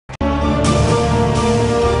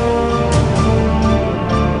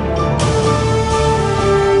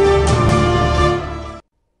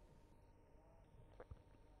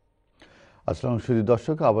আসসালামু সুধী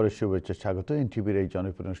দর্শক, আবার শুভেচ্ছা, স্বাগত এনটিভির এই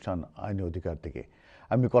জনপ্রিয় অনুষ্ঠান আইনে অধিকার থেকে।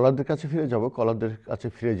 আমি কলারদের কাছে ফিরে যাব। কলারদের কাছে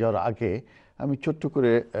ফিরে যাওয়ার আগে আমি ছোট্ট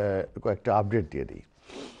করে কয়েকটা আপডেট দিয়ে দিই।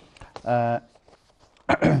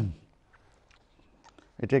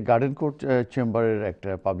 এটা গার্ডেন কোর্ট চেম্বারের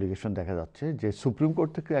একটা পাবলিকেশন দেখা যাচ্ছে যে সুপ্রিম কোর্ট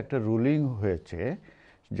থেকে একটা রুলিং হয়েছে,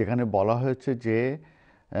 যেখানে বলা হয়েছে যে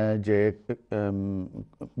যে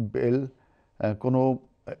বেল কোনো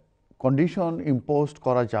কন্ডিশন ইম্পোজ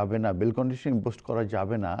করা যাবে না, বেল কন্ডিশন ইম্পোজ করা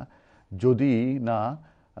যাবে না যদি না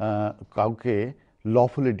কাউকে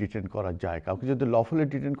লফুলি ডিটেন করা যায়। কাউকে যদি লফুলি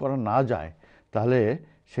ডিটেন করা না যায় তাহলে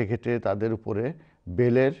সেক্ষেত্রে তাদের উপরে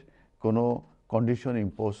বেলের কোনো কন্ডিশন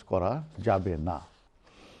ইম্পোজ করা যাবে না।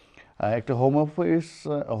 একটা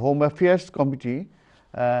হোম অ্যাফেয়ার্স কমিটি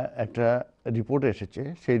একটা রিপোর্ট এসেছে,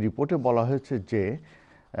 সেই রিপোর্টে বলা হয়েছে যে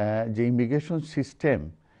ইমিগ্রেশন সিস্টেম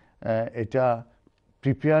এটা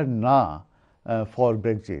প্রিপেয়ার না ফর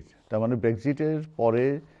ব্রেক্সিট। তার মানে ব্রেক্সিটের পরে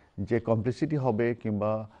যে কমপ্লেক্সিটি হবে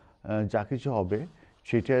কিংবা যা কিছু হবে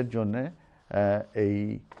সেটার জন্যে এই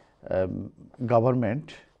গভর্নমেন্ট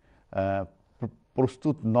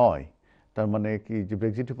প্রস্তুত নয়। তার মানে কি, যে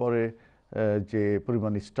ব্রেক্সিটের পরে যে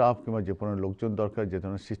পরিমাণ স্টাফ কিংবা যে পরিমাণ লোকজন দরকার, যে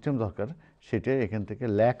ধরনের সিস্টেম দরকার, সেটা এখান থেকে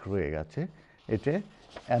ল্যাক রয়ে গেছে, এটা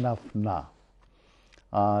এনাফ না।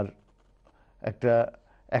 আর একটা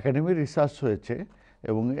একাডেমিক রিসার্চ হয়েছে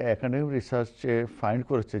এবং একাডেমিক রিসার্চে ফাইন্ড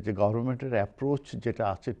করেছে যে গভর্নমেন্টের অ্যাপ্রোচ যেটা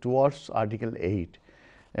আছে টুয়ার্ডস আর্টিকেল 8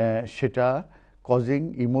 সেটা causing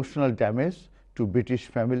emotional damage to British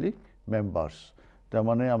family members. তার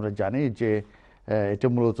মানে আমরা জানি যে এটা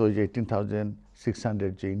মূলত যে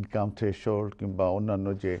 18,600 যে ইনকাম থ্রেশহোল্ড কিংবা অন্যান্য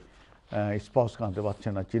যে স্পাউসকে আনতে পারছে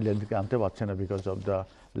না, চিলড্রেনকে আনতে পারছে না because of the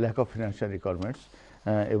lack of financial requirements,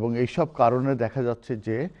 এবং এইসব কারণে দেখা যাচ্ছে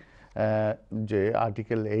যে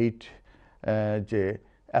আর্টিকেল 8 যে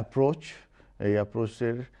অ্যাপ্রোচ, এই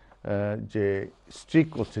অ্যাপ্রোচের যে স্ট্রিক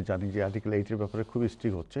করছে, জানি যে আর্টিকেল 8-এর ব্যাপারে খুবই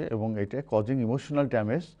স্ট্রিক হচ্ছে এবং এটা causing emotional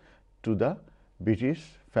damage to the British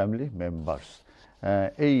family members.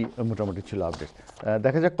 এই মোটামুটি ছিল আপডেট।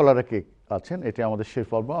 দেখা যাক কলাররা কে আছেন, এটা আমাদের শেষ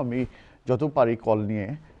পর্ব। আমি যত পারি কল নিয়ে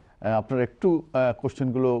আপনারা একটু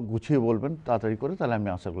কোশ্চেনগুলো গুছিয়ে বলবেন তাড়াতাড়ি করে, তাহলে আমি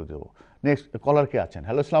আনসার করে দেবো। নেক্সট কলার কে আছেন?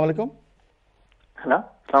 হ্যালো, আসসালামু আলাইকুম। হ্যালো,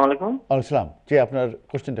 আসসালামু আলাইকুম। আসসালাম, যে আপনার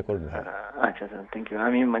কোশ্চেনটা করবেন। আচ্ছা স্যার, থ্যাংক ইউ।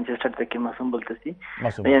 আমি ম্যানচেস্টার থেকে মাসুম বলতেছি।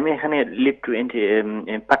 মাসুম, আমি এখানে লিভ টু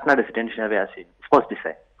পার্টনার রেসিডেন্ট হিসাবে আছি, স্পাউস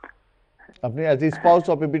ভিসায়। আপনি as a spouse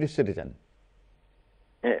of A British citizen?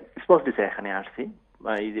 Spouse ভিসায় এখানে আসছি,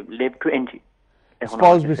 leave to entry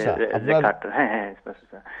spouse visa আপনার? হ্যাঁ, স্পাউস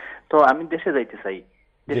ভিসা। তো আমি দেশে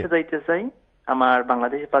যাইতে চাই। আমার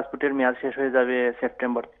বাংলাদেশি পাসপোর্টের মেয়াদ শেষ হয়ে যাবে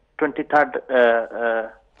সেপ্টেম্বর 23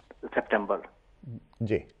 সেপ্টেম্বর।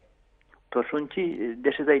 জি। তো শুনছি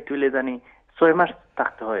দেশে যাইতে হইলে জানি 6 মাস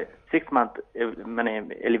থাকতে হয়, 6 মান্থ মানে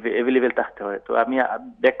অ্যাভেলেবেল থাকতে হয়। তো আমি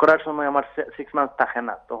ব্যাক করার সময় আমার 6 মান্থ থাকে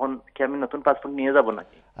না, তখন কি আমি নতুন পাসপোর্ট নিয়ে যাব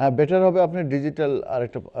নাকি? হ্যাঁ, বেটার হবে আপনি ডিজিটাল আর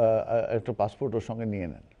একটা পাসপোর্ট ওর সঙ্গে নিয়ে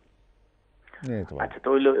নেন। আচ্ছা, তো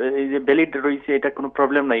এই যে ভ্যালিড রয়েছে, এটা কোনো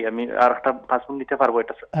প্রবলেম নাই, আমি আর একটা পাসপোর্ট নিতে পারবো?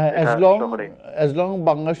 এটা অ্যাজ লং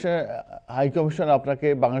বাংলাদেশের হাই কমিশন আপনাকে,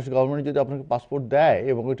 বাংলাদেশ গভর্নমেন্ট যদি আপনাকে পাসপোর্ট দেয়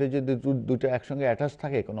এবং ওইটা যদি দুটো একসঙ্গে অ্যাটাচ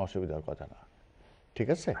থাকে, কোনো অসুবিধার কথা না। ঠিক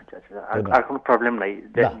আছে? আচ্ছা, আর কোনো প্রবলেম নাই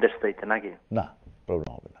দেশ যাইতে নাকি? না,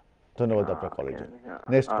 প্রবলেম হবে না। ধন্যবাদ আপনার কলের জন্য।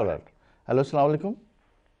 নেক্সট কলার। হ্যালো, আসসালামু আলাইকুম।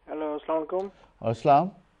 হ্যালো, আসসালামু আলাইকুম। আসসালাম।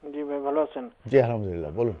 জি ভাই, ভালো আছেন? জি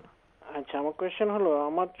আলহামদুলিল্লাহ, বলুন। আচ্ছা, আমার কোয়েশ্চেন হলো,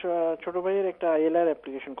 আমার ছোট ভাইয়ের একটা এলআর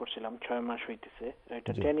অ্যাপ্লিকেশন করছিলাম, 6 মাস হইতেছে,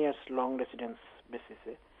 এটা 10 ইয়ার্স লং রেসিডেন্স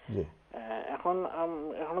বেসিসে। এখন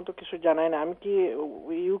এখনো তো কিছু জানাই না, আমি কি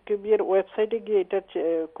ইউকেবি এর ওয়েবসাইটে গিয়ে এটা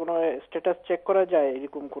কোনো স্ট্যাটাস চেক করা যায়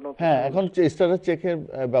এরকম কোনো? হ্যাঁ, এখন স্ট্যাটাস চেকের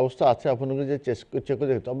ব্যবস্থা আছে, আপনাকে যে চেক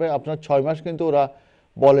করে দেখতে হবে। আপনার 6 মাস কিন্তু ওরা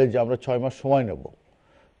বলে যে আমরা 6 মাস সময় নেব,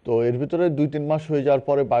 তো এর ভিতরে 2-3 মাস হয়ে যাওয়ার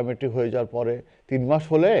পরে, বায়োমেট্রিক হয়ে যাওয়ার পরে 3 মাস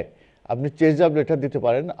হলে আপনি চেঞ্জ আপ লেটার দিতে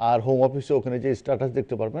পারেন, আর হোম অফিসে ওখানে যে স্ট্যাটাস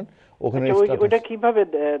দেখতে পারবেন ওখানে। ওইটা কিভাবে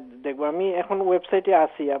দেখবো? আমি এখন ওয়েবসাইটে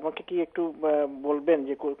আছি, আমাকে কি একটু বলবেন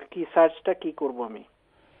যে কি সার্চটা কি করব আমি?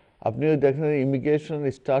 আপনি দেখেন ইমিগ্রেশন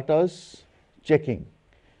স্ট্যাটাস চেকিং,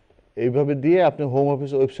 এইভাবে দিয়ে আপনি হোম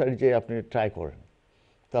অফিস ওয়েবসাইট যে আপনি ট্রাই করেন,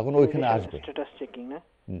 তখন ওইখানে আসবে স্ট্যাটাস চেকিং না?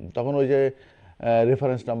 তখন ওই যে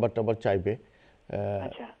রেফারেন্স নাম্বার চাইবে,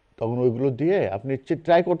 তখন ওইগুলো দিয়ে আপনি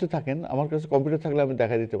ট্রাই করতে থাকেন। আমার কাছে কম্পিউটার থাকলে আমি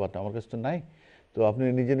দেখা দিতে পারতাম, আমার কাছে তো নাই। তো আপনি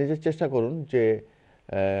নিজে চেষ্টা করুন যে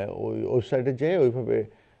ওই ওয়েবসাইটে যেয়ে ওইভাবে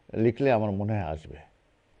লিখলে আমার মনে হয় আসবে।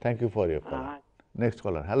 Thank you for your call. Next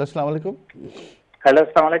collar. Hello, আসসালামু আলাইকুম। হ্যালো,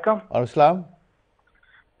 আসসালামু আলাইকুম। আসসালাম।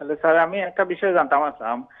 হ্যালো স্যার, আমি একটা বিষয় জানতাম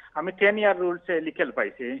আসলাম। আমি 10 ইয়ার রুলসে লিখেল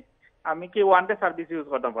পাইছি, আমি কি ওয়ান ডে সার্ভিস ইউজ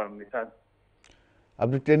করতে পারবো স্যার?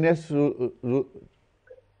 আপনি 10 ইয়ার্স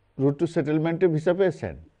রুট টু সেটেলমেন্টে ভিসা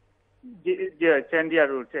পেয়েছেন? জি জি 10 ইয়ার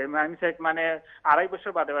রুলস আমি মানে 2.5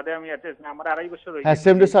 বছর বাদে বাদে আমি আমার 2.5 বছর হয়ে হ্যাঁ, গেছে।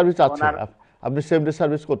 সেম ডে সার্ভিস আছে, আপনি সেম ডে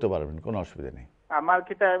সার্ভিস করতে পারবেন, কোনো অসুবিধা নেই। আমার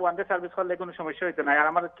কিতা ওয়ান ডে সার্ভিস করলে কোনো সমস্যা হইতো না। আর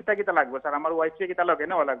আমার কিতা কিতা লাগবে স্যার? আমার ওয়াইফকে কিতা লগে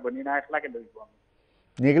নেওয়া লাগবে না একলা কে লইব?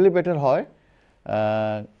 নিয়ে গেলে বেটার হয়,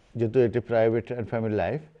 যেহেতু এটি private and family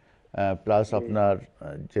life, plus আপনার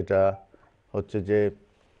যেটা হচ্ছে যে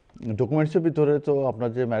ডকুমেন্টসের ভিতরে তো আপনার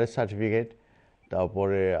যে ম্যারেজ সার্টিফিকেট,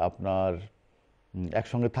 তারপরে আপনার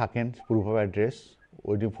একসঙ্গে থাকেন, proof of address,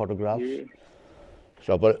 wedding photographs,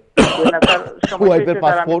 তারপরে ওয়াইফের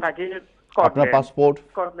পাসপোর্ট, আপনার পাসপোর্ট,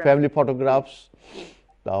 ফ্যামিলি ফটোগ্রাফস,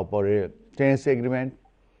 তারপরে টেনেন্সি এগ্রিমেন্ট,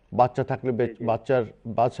 বাচ্চা থাকলে বাচ্চার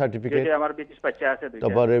বার্থ সার্টিফিকেট, আমার ব্রিটিশ বাচ্চা আছে দুইটা,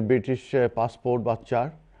 তারপরে ব্রিটিশ পাসপোর্ট বাচ্চার,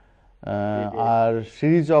 আর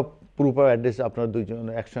series of proof of address, আপনার দুইজন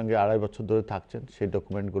একসঙ্গে 2.5 বছর ধরে থাকছেন, সেই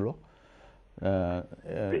ডকুমেন্টগুলো।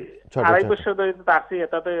 2.5 বছর ধরে তো থাকছি,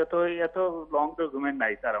 এটা তো এত লং ডকুমেন্ট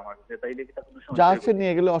নাই স্যার আমার কাছে, তাইলে কি কোনো সমস্যা? যা আছে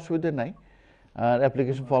নিয়ে গেলে অসুবিধা নাই। আর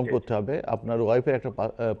অ্যাপ্লিকেশন ফর্ম করতে হবে, আপনার ওয়াইফের একটা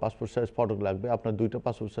পাসপোর্ট সাইজ ফটো লাগবে, আপনার 2টা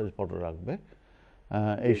পাসপোর্ট সাইজ ফটো লাগবে,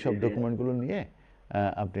 এইসব ডকুমেন্টগুলো নিয়ে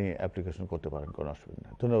আপনি অ্যাপ্লিকেশন করতে পারেন, কোনো অসুবিধা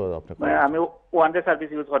নেই। ধন্যবাদ আপনাকে। আমি ওয়ান ডে সার্ভিস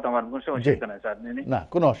ইউজ করতে পারবো, কোনো সমস্যা নেই স্যার? না,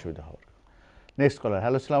 কোনো অসুবিধা হবে না। নেক্সট কলার।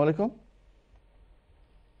 হ্যালো, আসসালামু আলাইকুম।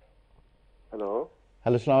 হ্যালো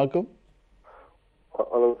আসসালামু আলাইকুম।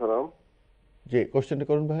 ওয়ালাইকুম সালাম। জি, কোশ্চেনটা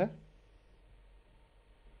করুন ভাইয়া।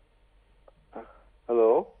 হ্যালো।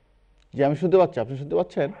 জি, আমি শুনতে পাচ্ছি, আপনি শুনতে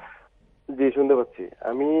পাচ্ছেন? জি, শুনতে পাচ্ছি।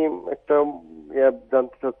 আমি একটা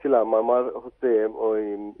জানতে চাচ্ছিলাম, আমার হচ্ছে ওই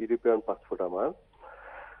ইউরোপিয়ান পাসপোর্ট, আমার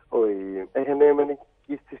ওই এখানে মানে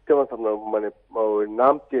কি সিস্টেম আছে আপনার, মানে ওই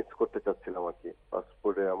নাম চেঞ্জ করতে চাচ্ছিলাম আর কি,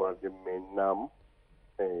 পাসপোর্টে আমার যে মেইন নাম,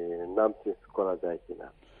 নাম চেঞ্জ করা যায় কিনা।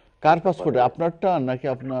 কার পাসপোর্টে, আপনারটা নাকি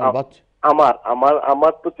আপনার বাচ্চা?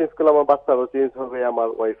 আমার তো চেঞ্জ করলে আমার বাচ্চারও চেঞ্জ হবে, আমার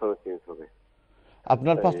ওয়াইফেরও চেঞ্জ হবে।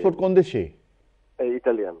 আপনার পাসপোর্ট কোন দেশে?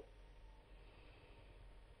 ইটালিয়ান।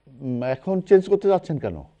 এখন চেঞ্জ করতে যাচ্ছেন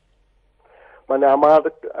কেন? মানে আমার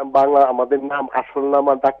বাংলা, আমাদের নাম, আসল নাম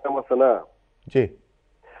আর ডাক নাম আছে না? জি।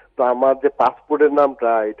 তো আমার যে পাসপোর্টের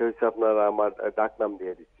নামটা, এটা হচ্ছে আপনার আমার ডাক নাম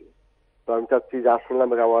দিয়ে দিচ্ছি। তো আমি চাচ্ছি যে আসল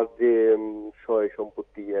নামে আমার যে সয়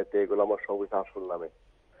সম্পত্তি এগুলো আমার সব আসল নামে।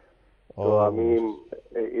 তো আমি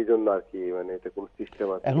এই জন্য আর কি, মানে এটা কোন সিস্টেম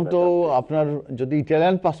আছে? এখন তো আপনার যদি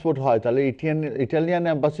ইটালিয়ান পাসপোর্ট হয়, তাহলে ইটালিয়ান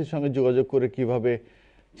এম্বাসির সঙ্গে যোগাযোগ করে কিভাবে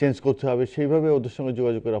চেঞ্জ করতে হবে, সেইভাবে ওদের সঙ্গে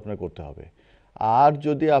যোগাযোগ করে আপনার করতে হবে। আর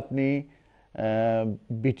যদি আপনি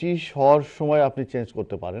ব্রিটিশ হওয়ার সময় আপনি চেঞ্জ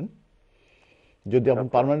করতে পারেন, যদি আপনি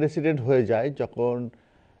পার্মানেন্ট রেসিডেন্ট হয়ে যায়, যখন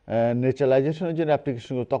ন্যাচারালাইজেশনের জন্য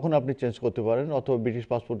অ্যাপ্লিকেশন করবেন তখন আপনি চেঞ্জ করতে পারেন, অথবা ব্রিটিশ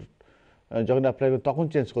পাসপোর্ট যখন অ্যাপ্লাই করবেন তখন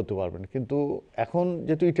চেঞ্জ করতে পারবেন। কিন্তু এখন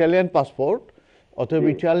যেহেতু ইটালিয়ান পাসপোর্ট, অতএব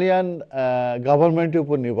ইটালিয়ান গভর্নমেন্টের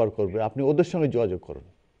উপর নির্ভর করবে, আপনি ওদের সঙ্গে যোগাযোগ করুন,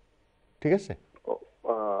 ঠিক আছে?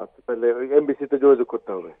 তাহলে ওই এমবিসিতে যোগাযোগ করতে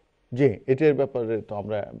হবে? জি, এটার ব্যাপারে তো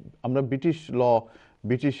আমরা ব্রিটিশ ল,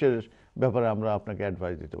 ব্রিটিশের ব্যাপারে আমরা আপনাকে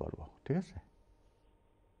অ্যাডভাইস দিতে পারবো, ঠিক আছে?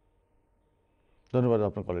 ধন্যবাদ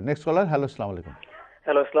আপনার কলে। নেক্সট কলার। হ্যালো, আসসালামু আলাইকুম।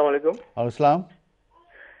 হ্যালো, আসসালামু আলাইকুম। আসসালাম।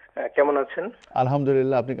 কেমন আছেন?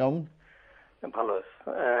 আলহামদুলিল্লাহ, আপনি কেমন? ভালো আছি।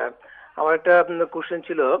 আমার একটা কোশ্চেন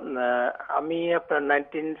ছিল, আমি আপনার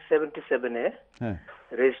 1977-এ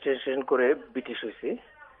রেজিস্ট্রেশন করে ব্রিটিশ হয়েছি।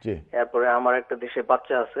 জি। এরপরে আমার একটা দেশে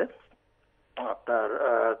বাচ্চা আছে আপনার,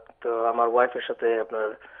 তো আমার ওয়াইফের সাথে আপনার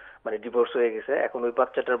মানে ডিভোর্স হয়ে গেছে। এখন ওই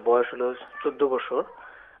বাচ্চাটার বয়স হলো 14 বছর।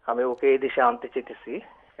 আমি ওকে এই দেশে আনতে চাইতেছি।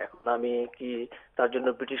 এখন আমি কি তার জন্য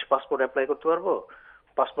ব্রিটিশ পাসপোর্ট অ্যাপ্লাই করতে পারবো?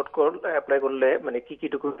 পাসপোর্ট অ্যাপ্লাই করলে মানে কি কি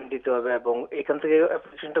ডকুমেন্ট দিতে হবে, এবং এখান থেকে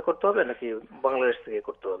অ্যাপ্লিকেশনটা করতে হবে নাকি বাংলাদেশ থেকে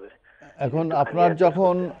করতে হবে? এখন আপনার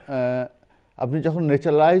আপনি যখন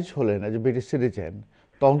ন্যাচারালাইজ হলেন যে ব্রিটিশ সিটিজেন,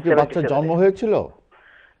 তখন কি বাচ্চার জন্ম হয়েছিল?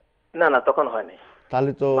 না না, তখন হয়নি।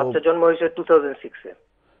 তাহলে তো বাচ্চা জন্ম হয়েছে 2006-এ।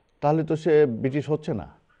 তাহলে তো সে ব্রিটিশ হচ্ছে না।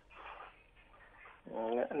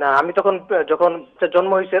 না, আমি যখন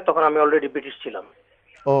জন্ম হয়েছে তখন আমি অলরেডি ব্রিটিশ ছিলাম।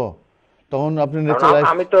 ও, তখন আপনি ন্যাচারালাইজ।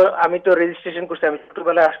 আমি তো রেজিস্ট্রেশন করছি, আমি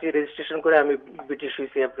ছোটবেলায় আসছি, রেজিস্ট্রেশন করে আমি ব্রিটিশ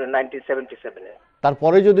হয়েছি আপনার 1977-এ।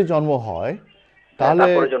 তারপরে যদি জন্ম হয়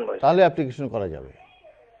তাহলে অ্যাপ্লিকেশন করা যাবে।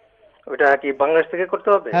 ওটা কি বাংলাদেশ থেকে করতে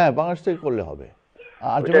হবে? হ্যাঁ, বাংলাদেশ থেকে করলে হবে।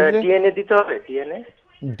 ডিএনএ দিতে হবে?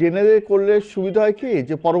 ডিএনএ করলে সুবিধা হয় কি,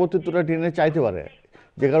 যে পরবর্তীতে ওরা ডিএনএ চাইতে পারে,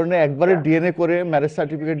 যে কারণে একবারে ডিএনএ করে ম্যারেজ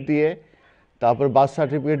সার্টিফিকেট দিয়ে, তারপর বার্থ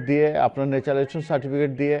সার্টিফিকেট দিয়ে, আপনার ন্যাচারালাইজেশন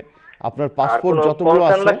সার্টিফিকেট দিয়ে, আপনার পাসপোর্ট যতগুলো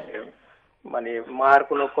আছে, মানে মার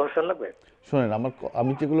কোনো কনসার্ন লাগবে? শুনেন,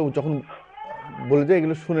 আমি যেগুলো যখন বলে যাই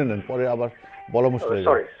এগুলো শুনে নেন, পরে আবার বলা মুশকিল হয়ে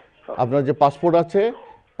যাবে। আপনার যে পাসপোর্ট আছে,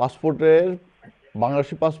 পাসপোর্টের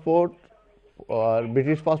বাংলাদেশি পাসপোর্ট আর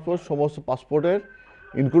ব্রিটিশ পাসপোর্ট, সমস্ত পাসপোর্টের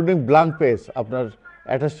ইনক্লুডিং ব্ল্যাঙ্ক পেজ, আপনার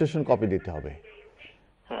অ্যাটাস্টেশন কপি দিতে হবে,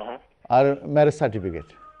 হুম। আর ম্যারেজ সার্টিফিকেট,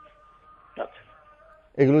 আচ্ছা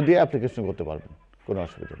এগুলো দিয়ে অ্যাপ্লিকেশন করতে পারবেন, কোনো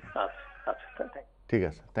অসুবিধা নেই। আচ্ছা আচ্ছা thank you. ঠিক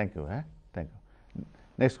আছে, থ্যাংক ইউ। হ্যাঁ, thank you.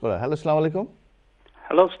 Next collar. Hello, আসসালামু আলাইকুম।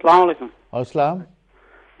 হ্যালো, আসসালামু আলাইকুম। আসসালাম।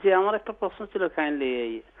 জি, আমার একটা প্রশ্ন ছিল কাইন্ডলি,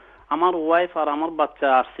 এই আমার ওয়াইফ আর আমার বাচ্চা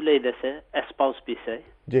আসছিল এই দেশে স্পাউস ভিসায়।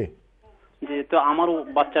 জি জি, তো আমার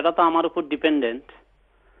বাচ্চাটা তো আমার উপর ডিপেন্ডেন্ট।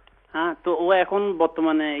 হ্যাঁ, তো ও এখন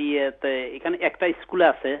বর্তমানে ইয়েতে এখানে একটা স্কুলে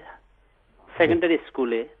আছে, সেকেন্ডারি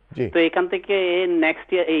স্কুলে। জি তো এখান থেকে নেক্সট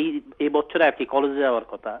ইয়ার এই বছরে আর কি কলেজে যাওয়ার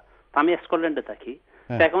কথা। তো আমি স্কটল্যান্ডে থাকি।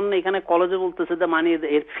 তো এখন এখানে কলেজে বলতেছে যে মানে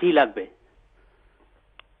এর ফি লাগবে।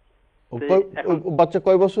 বাচ্চা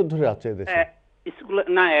কয় বছর ধরে আছে এদেশে? স্কুলে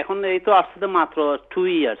না, এখন এই তো আসছে তো মাত্র 2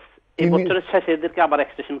 ইয়ার্স। এই বছরের শেষে এদেরকে আবার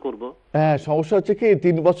এক্সটেনশন করব। হ্যাঁ, সমস্যা হচ্ছে কি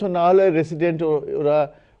 3 বছর না হলে রেসিডেন্ট ওরা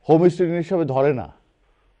হোম স্টুডেন্ট হিসেবে ধরে না।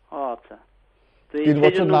 ও আচ্ছা, 3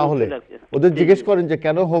 বছর না হলে ওদের জিজ্ঞেস করেন যে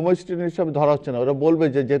কেন হোম স্টুডেন্ট হিসেবে ধরা হচ্ছে না, ওরা বলবে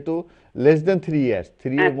যে যেহেতু লেস দেন 3 ইয়ার্স,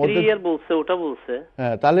 3 এর মধ্যে 3 ইয়ার বলছে, ওটা বলছে।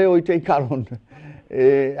 হ্যাঁ, তাহলে ওইটাই কারণ।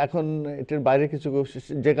 এখন এটার বাইরে কিছু,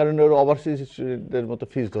 যে কারণে ওরা ওভারসিজ স্টুডেন্টদের মতো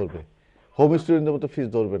ফিস ধরবে, হোম স্টুডেন্টদের মতো ফিস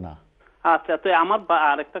ধরবে না। আচ্ছা, তো আমার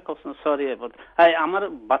আরেকটা কোশ্চেন, সরি, আমার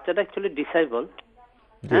বাচ্চাটা অ্যাকচুয়ালি ডিসেবল।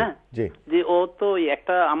 হ্যাঁ, যে ও তো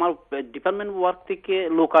একটা আমার ডিপার্টমেন্ট ওয়ার্ক থেকে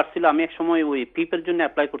লোক আসছিল, আমি এক সময় ওই পিপের জন্য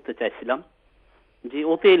অ্যাপ্লাই করতে চাইছিলাম, যে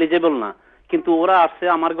ও তো এলিজেবল না, কিন্তু ওরা আসছে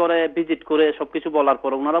আমার ঘরে ভিজিট করে সবকিছু বলার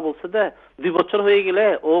পর ওনারা বলছে যে 2 বছর হয়ে গেলে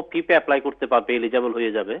ও পিপে অ্যাপ্লাই করতে পারবে, এলিজেবল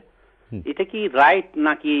হয়ে যাবে। এটা কি রাইট,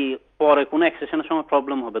 নাকি পরে কোনো এক্সটেনশনের সময়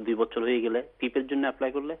প্রবলেম হবে 2 বছর হয়ে গেলে পিপের জন্য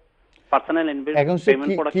অ্যাপ্লাই করলে? পার্সোনাল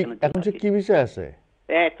পেমেন্ট প্রোডাকশন এখন সে কি বিষয় আছে?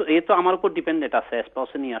 এ তো আমার উপর ডিপেন্ডেন্ট আছে,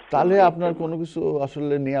 স্পাউসে নিয়ে আসছে। তাহলে আপনার কোনো কিছু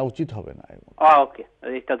আসলে নেওয়া উচিত হবে না। ওকে,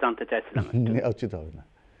 এটা জানতে চাইছিলাম। নেওয়া উচিত হবে না।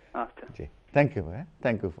 আচ্ছা, জি, থ্যাংক ইউ ভাই,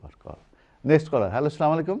 thank you for call. Next collar. Hello,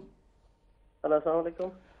 আসসালামু আলাইকুম। হ্যালো, আসসালামু আলাইকুম।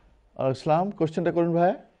 আসসালাম, কোশ্চেনটা করুন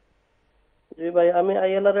ভাই। জি ভাই, আমি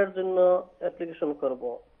আইএলআর এর জন্য অ্যাপ্লিকেশন করব।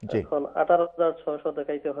 এখন 18,600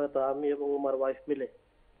 দেখাইতে হয়তো আমি এবং আমার ওয়াইফ মিলে।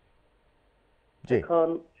 এখন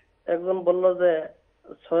একজন বলল যে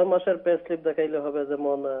 6 মাসের পে স্লিপ দেখাইলে হবে,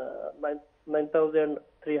 যেমন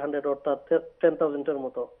 9,300 অর্থাৎ 10,000 এর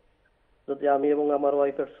মতো। যদি আমি এবং আমার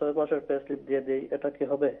ওয়াইফের 6 মাসের পে স্লিপ দিয়ে দেই, এটা কি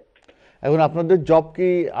হবে? এখন আপনাদের জব কি?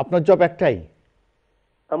 আপনার জব একটাই?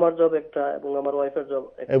 আমার জব একটা এবং আমার ওয়াইফের জব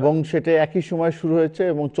একটা। এবং সেটা একই সময় শুরু হয়েছে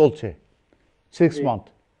এবং চলছে 6 মান্থ?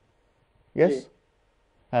 ইয়েস।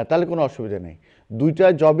 হ্যাঁ, তাহলে কোনো অসুবিধা নেই। দুইটা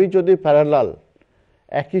জবই যদি প্যারালাল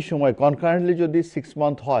একই সময় কনকারেন্টলি যদি 6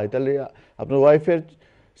 মান্থ হয়, তাহলে আপনার ওয়াইফের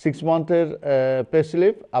 6 মান্থের পে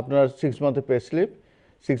স্লিপ, আপনার 6 মান্থের পে স্লিপ,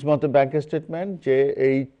 6 মান্থের ব্যাংক স্টেটমেন্ট, যে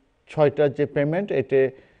এই 6টার যে পেমেন্ট, এটা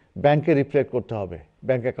ব্যাংকে রিফ্লেক্ট করতে হবে,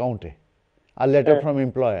 ব্যাংক অ্যাকাউন্টে, আর লেটার ফ্রম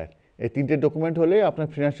এমপ্লয়ার। এই 3টে ডকুমেন্ট হলে আপনার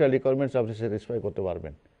ফিনান্সিয়াল রিকোয়ারমেন্টস আপনি স্যাটিসফাই করতে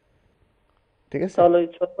পারবেন। ঠিক আছে? তাহলে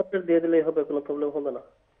 6 মাসের দিয়ে দিলেই হবে, কোনো প্রবলেম হবে না?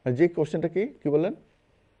 জি, কোশ্চেনটা কি বললেন?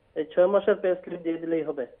 এই 6 মাসের পে স্লিপ দিয়ে দিলেই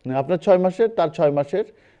হবে? আপনার 6 মাসের, তার 6 মাসের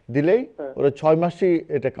দিলেই ওরা 6 মাসই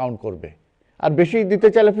এটা কাউন্ট করবে। আর বেশি দিতে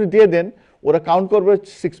চাইলে আপনি দিয়ে দেন, ওরা কাউন্ট করবে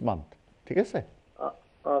 6 মান্থ। ঠিক আছে?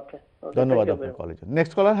 ওকে, ধন্যবাদ আপনার কলেজ।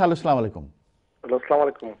 নেক্সট কলার। হ্যালো, আসসালামু আলাইকুম। হ্যালো, আসসালামু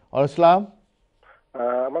আলাইকুম। আসসালাম।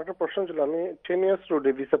 আমার একটা প্রশ্ন ছিল, আমি 10 ইয়ার্স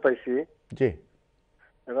রোডে ভিসা পাইছি। জি।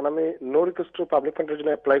 এখন আমি নো রিকোয়েস্ট টু পাবলিক ফান্ডের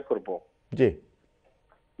জন্য অ্যাপ্লাই করব। জি।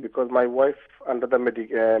 Because my wife under the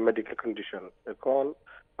medical condition. এখন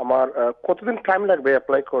আমার কতদিন টাইম লাগবে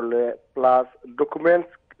অ্যাপ্লাই করলে, প্লাস ডকুমেন্টস,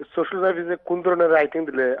 সোশ্যাল সার্ভিসে কোন ধরনের রাইটিং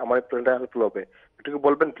দিলে আমার অ্যাপ্লাইটা হেল্পফুল হবে, একটু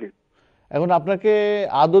বলবেন প্লিজ। এখন আপনাকে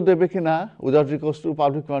আদৌ দেবে কিনা without request to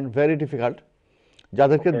public fund, very difficult.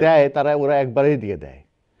 যাদেরকে দেয় তারা ওরা একবারেই দিয়ে দেয়।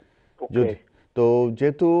 যদি তো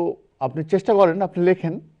যেহেতু আপনি চেষ্টা করেন, আপনি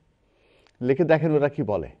লেখেন, লিখে দেখেন ওরা কি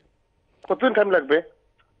বলে। কতদিন টাইম লাগবে?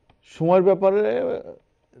 সময়ের ব্যাপারে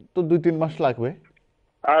তো 2-3 মাস লাগবে।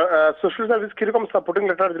 আর সোশ্যাল সার্ভিস কিরকম সাপোর্টিং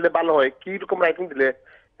লেটার দিলে ভালো হয়, কি রকম রাইটিং দিলে,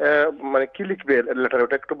 মানে কি লিখবে লেটার,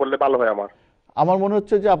 ওটা একটু বললে ভালো হয়। আমার মনে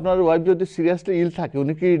হচ্ছে যে আপনার ওয়াইফ যদি সিরিয়াসলি ইল থাকে,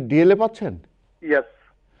 উনি কি ডিএলএ পাচ্ছেন? ইয়েস।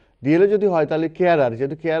 ডিএলএ যদি হয় তাহলে কেয়ারার,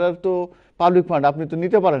 যেহেতু কেয়ারার তো পাবলিক ফান্ড আপনি তো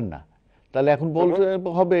নিতে পারেন না, তাহলে এখন বলতে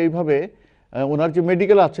হবে এইভাবে ওনার যে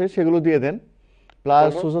মেডিকেল আছে সেগুলো দিয়ে দেন, প্লাস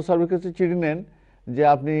সোশ্যাল সার্ভিসে চিঠি নেন যে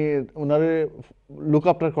আপনি ওনারে লুক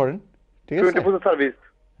আফটার করেন। ঠিক আছে?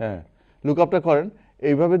 হ্যাঁ, লুক আফটার করেন,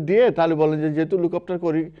 এইভাবে দিয়ে তাহলে বলেন যে যেহেতু লুক আফটার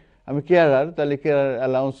করি আমি কেয়ারার, তাহলে কেয়ার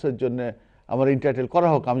অ্যালাউন্সের জন্য আমার ইন্টাইটেল করা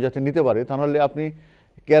হোক, আমি যাতে নিতে পারি। তাহলে আপনি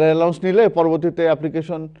কেয়ার অ্যালাউন্স নিলে পরবর্তীতে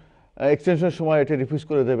অ্যাপ্লিকেশন এক্সটেনশনের সময় এটা রিফিউজ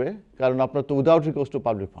করে দেবে, কারণ আপনার তো without request to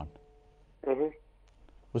public fund.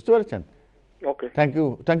 বুঝতে পেরেছেন? ওকে,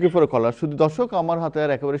 থ্যাংক ইউ ফর কলার। শুধু দর্শক, আমার হাতে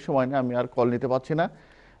আর একেবারে সময় নেই, আমি আর কল নিতে পারছি না,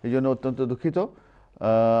 এই জন্য অত্যন্ত দুঃখিত।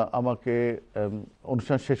 আমাকে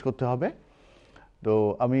অনুষ্ঠান শেষ করতে হবে। তো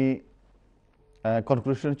আমি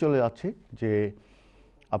কনক্লুশনে চলে যাচ্ছি যে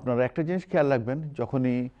আপনারা একটা জিনিস খেয়াল রাখবেন,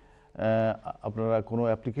 যখনই আপনারা কোনো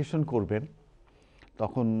অ্যাপ্লিকেশন করবেন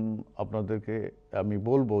তখন আপনাদেরকে আমি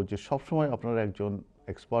বলবো যে সবসময় আপনারা একজন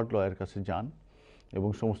এক্সপার্ট লয়ারের কাছে যান এবং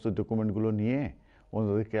সমস্ত ডকুমেন্টগুলো নিয়ে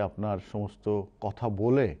ওনাদেরকে আপনার সমস্ত কথা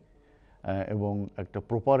বলে এবং একটা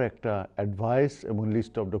প্রপার একটা অ্যাডভাইস এবং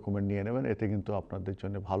লিস্ট অফ ডকুমেন্ট নিয়ে নেবেন। এতে কিন্তু আপনাদের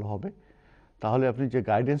জন্য ভালো হবে। তাহলে আপনি যে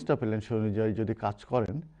গাইডেন্সটা পেলেন সে অনুযায়ী যদি কাজ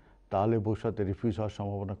করেন তাহলে ভবিষ্যতে রিফিউজ হওয়ার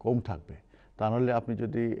সম্ভাবনা কম থাকবে। তা নাহলে আপনি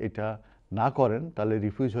যদি এটা না করেন তাহলে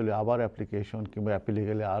রিফিউজ হলে আবার অ্যাপ্লিকেশন কিংবা অ্যাপিলে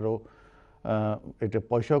গেলে আরও এটা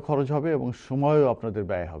পয়সাও খরচ হবে এবং সময়ও আপনাদের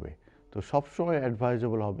ব্যয় হবে। তো সবসময়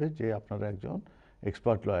অ্যাডভাইজেবল হবে যে আপনারা একজন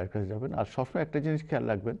এক্সপার্ট লয়ারের কাছে যাবেন। আর সবসময় একটা জিনিস খেয়াল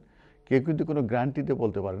রাখবেন, কেউ কিন্তু কোনো গ্যারান্টি দিয়ে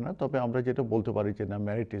বলতে পারে না, তবে আমরা যেটা বলতে পারি যে না,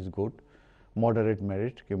 merit is good, moderate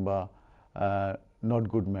merit কিংবা নট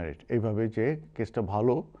গুড মেরিট, এইভাবে যে কেসটা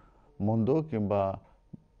ভালো মন্দ কিংবা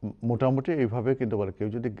মোটামুটি এইভাবে কিন্তু বলে। কেউ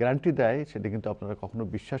যদি গ্যারান্টি দেয় সেটা কিন্তু আপনারা কখনো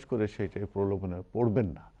বিশ্বাস করে সেইটাই প্রলোভনে পড়বেন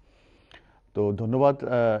না। তো ধন্যবাদ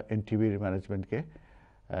এনটিভির ম্যানেজমেন্টকে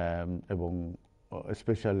এবং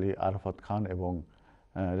স্পেশালি আরাফাত খান এবং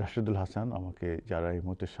রাশেদুল হাসান আমাকে যারা এই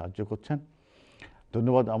মুহূর্তে সাহায্য করছেন।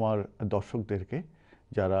 ধন্যবাদ আমার দর্শকদেরকে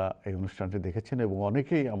যারা এই অনুষ্ঠানটি দেখেছেন এবং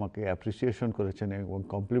অনেকেই আমাকে অ্যাপ্রিসিয়েশন করেছেন এবং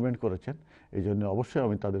কমপ্লিমেন্ট করেছেন। এই জন্য অবশ্যই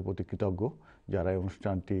আমি তাদের প্রতি কৃতজ্ঞ যারা এই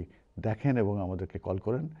অনুষ্ঠানটি দেখেন এবং আমাদেরকে কল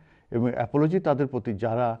করেন। এবং অ্যাপোলজি তাদের প্রতি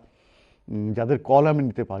যাদের কল আমি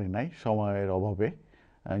নিতে পারি নাই সময়ের অভাবে,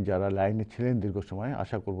 যারা লাইনে ছিলেন দীর্ঘ সময়।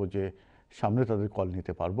 আশা করব যে সামনে তাদের কল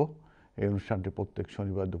নিতে পারবো। এই অনুষ্ঠানটি প্রত্যেক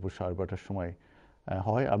শনিবার দুপুর 12:30টার সময়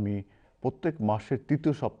হয়। আমি প্রত্যেক মাসের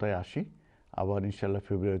তৃতীয় সপ্তাহে আসি। আবার ইনশাআল্লাহ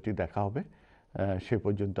ফেব্রুয়ারিতে দেখা হবে। সে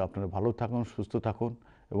পর্যন্ত আপনারা ভালো থাকুন, সুস্থ থাকুন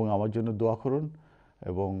এবং আমার জন্য দোয়া করুন।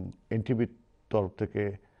 এবং এনটিভির তরফ থেকে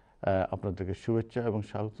আপনাদেরকে শুভেচ্ছা এবং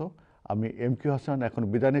স্বাগত। আমি এম কিউ হাসান এখন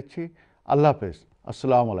বিদায় নিচ্ছি। আল্লাহ হাফেজ।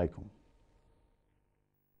 আসসালামু আলাইকুম।